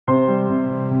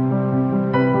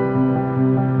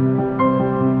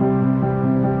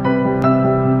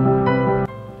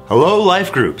Hello,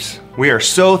 Life Groups. We are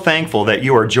so thankful that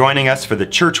you are joining us for the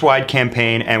church-wide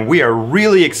campaign, and we are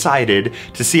really excited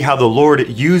to see how the Lord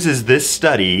uses this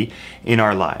study in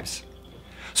our lives.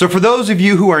 So for those of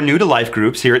you who are new to Life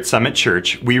Groups here at Summit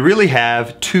Church, we really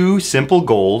have two simple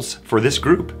goals for this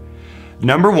group.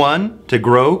 Number one, to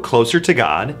grow closer to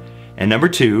God, and number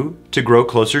two, to grow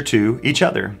closer to each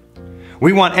other.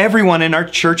 We want everyone in our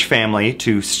church family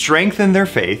to strengthen their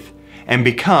faith and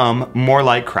become more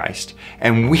like Christ.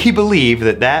 And we believe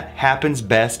that that happens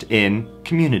best in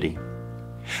community.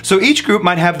 So each group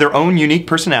might have their own unique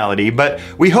personality, but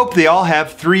we hope they all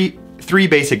have three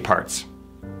basic parts.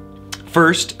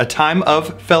 First, a time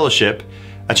of fellowship,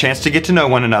 a chance to get to know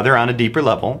one another on a deeper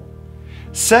level.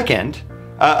 Second,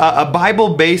 a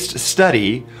Bible-based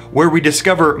study where we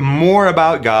discover more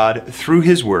about God through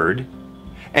His Word.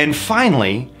 And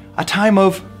finally, a time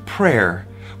of prayer,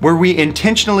 where we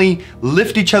intentionally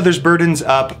lift each other's burdens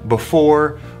up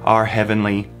before our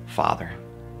Heavenly Father.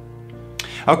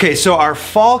 Okay, so our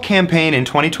fall campaign in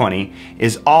 2020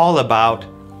 is all about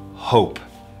hope.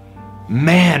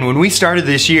 Man, when we started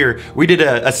this year, we did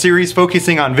a series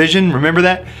focusing on vision, remember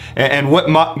that? And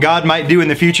what God might do in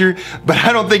the future, but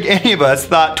I don't think any of us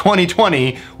thought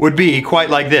 2020 would be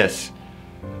quite like this.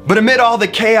 But amid all the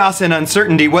chaos and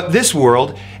uncertainty, what this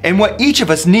world and what each of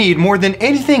us need more than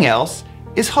anything else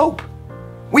is hope.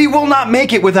 We will not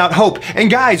make it without hope. And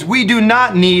guys, we do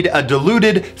not need a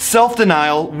diluted,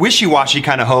 self-denial, wishy-washy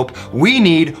kind of hope. We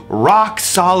need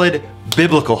rock-solid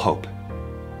biblical hope.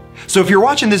 So if you're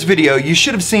watching this video, you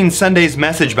should have seen Sunday's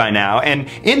message by now. And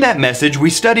in that message, we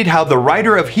studied how the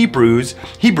writer of Hebrews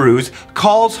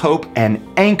calls hope an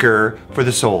anchor for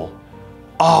the soul.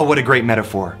 Oh, what a great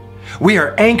metaphor. We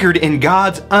are anchored in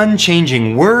God's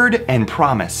unchanging word and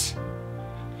promise.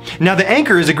 Now, the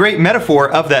anchor is a great metaphor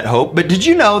of that hope, but did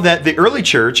you know that the early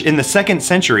church in the 2nd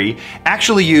century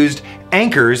actually used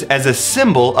anchors as a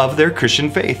symbol of their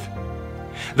Christian faith?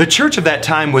 The church of that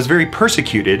time was very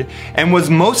persecuted and was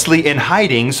mostly in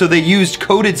hiding, so they used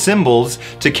coded symbols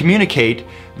to communicate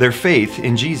their faith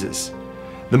in Jesus.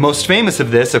 The most famous of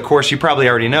this, of course, you probably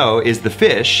already know, is the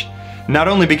fish. Not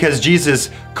only because Jesus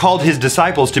called his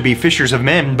disciples to be fishers of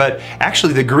men, but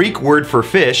actually the Greek word for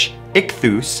fish,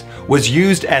 ichthus, was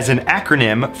used as an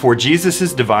acronym for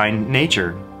Jesus' divine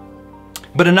nature.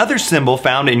 But another symbol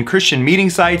found in Christian meeting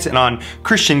sites and on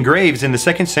Christian graves in the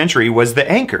 2nd century was the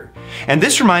anchor. And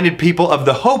this reminded people of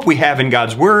the hope we have in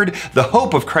God's word, the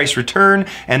hope of Christ's return,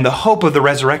 and the hope of the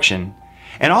resurrection.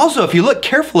 And also, if you look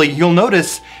carefully, you'll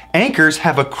notice anchors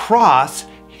have a cross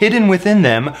hidden within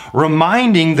them,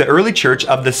 reminding the early church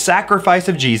of the sacrifice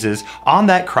of Jesus on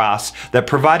that cross that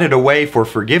provided a way for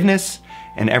forgiveness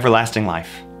and everlasting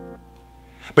life.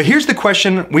 But here's the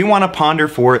question we want to ponder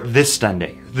for this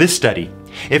study.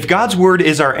 If God's word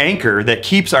is our anchor that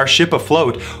keeps our ship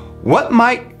afloat, what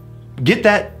might get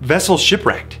that vessel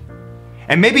shipwrecked?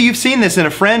 And maybe you've seen this in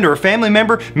a friend or a family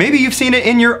member. Maybe you've seen it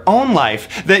in your own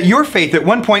life, that your faith at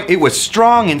one point, it was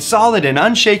strong and solid and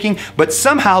unshaking, but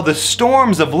somehow the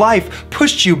storms of life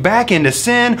pushed you back into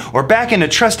sin or back into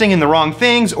trusting in the wrong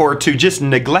things or to just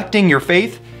neglecting your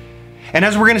faith. And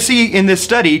as we're going to see in this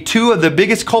study, two of the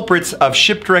biggest culprits of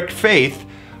shipwrecked faith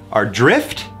are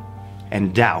drift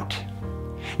and doubt.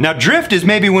 Now, drift is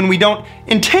maybe when we don't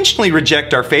intentionally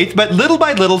reject our faith, but little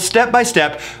by little, step by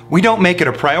step, we don't make it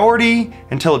a priority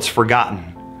until it's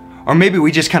forgotten. Or maybe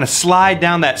we just kind of slide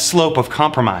down that slope of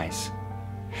compromise.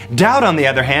 Doubt, on the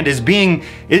other hand,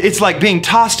 it's like being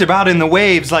tossed about in the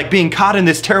waves, like being caught in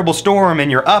this terrible storm, and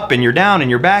you're up and you're down and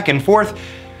you're back and forth.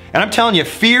 And I'm telling you,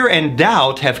 fear and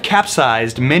doubt have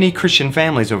capsized many Christian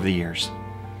families over the years.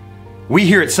 We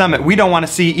here at Summit, we don't want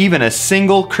to see even a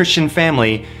single Christian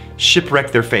family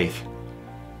shipwreck their faith.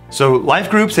 So Life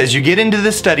Groups, as you get into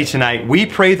this study tonight, we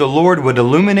pray the Lord would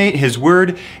illuminate His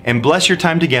Word and bless your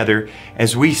time together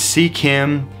as we seek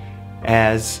Him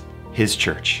as His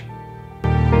church.